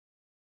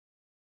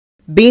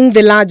Being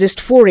the largest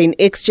foreign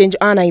exchange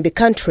earner in the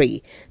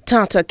country,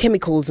 Tata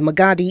Chemicals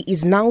Magadi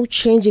is now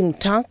changing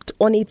tact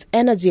on its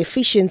energy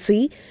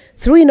efficiency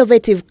through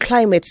innovative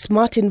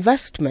climate-smart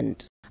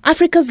investment.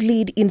 Africa's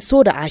lead in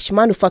soda ash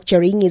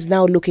manufacturing is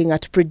now looking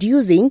at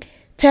producing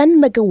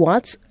 10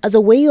 megawatts as a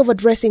way of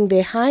addressing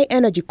the high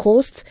energy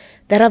costs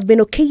that have been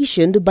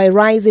occasioned by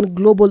rise in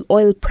global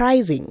oil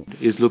pricing.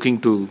 Is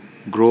looking to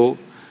grow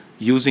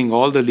using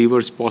all the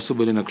levers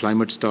possible in a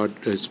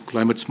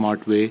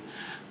climate-smart way,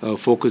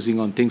 focusing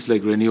on things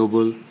like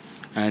renewable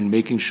and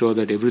making sure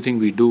that everything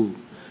we do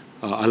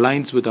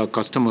aligns with our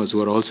customers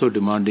who are also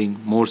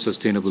demanding more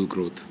sustainable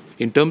growth.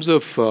 In terms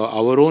of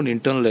our own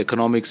internal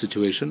economic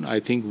situation, I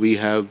think we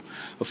have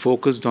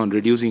focused on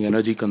reducing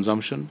energy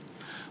consumption.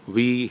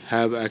 We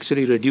have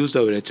actually reduced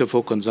our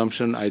HFO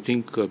consumption, I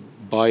think,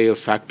 by a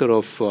factor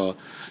of,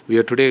 we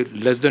are today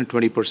less than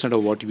 20%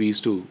 of what we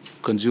used to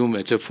consume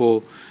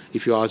HFO,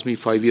 if you ask me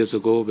 5 years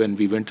ago when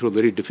we went through a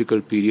very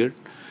difficult period.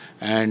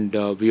 And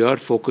we are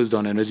focused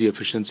on energy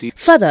efficiency.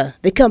 Further,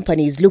 the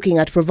company is looking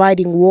at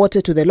providing water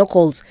to the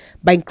locals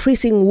by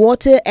increasing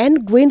water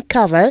and green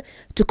cover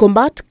to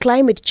combat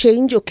climate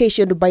change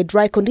occasioned by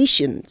dry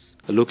conditions.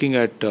 Looking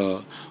at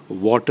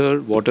water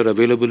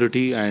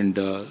available,ity and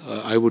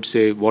I would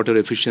say water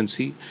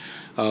efficiency.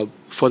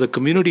 For the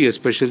community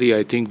especially,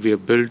 I think we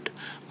have built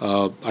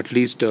at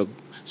least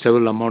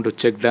several amount of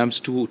check dams,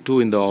 two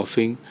in the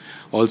offing.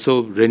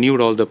 Also renewed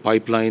all the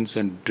pipelines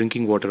and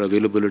drinking water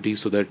availability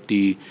so that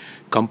the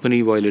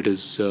company, while it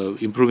is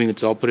improving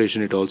its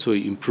operation, it also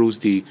improves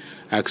the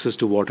access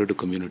to water to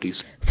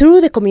communities.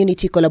 Through the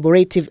community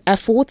collaborative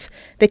efforts,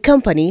 the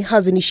company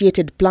has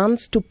initiated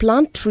plans to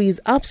plant trees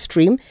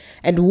upstream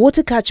and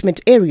water catchment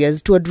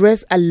areas to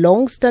address a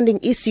long-standing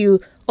issue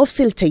of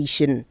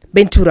siltation.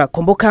 Bentura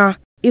Komboka,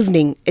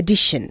 Evening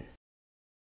Edition.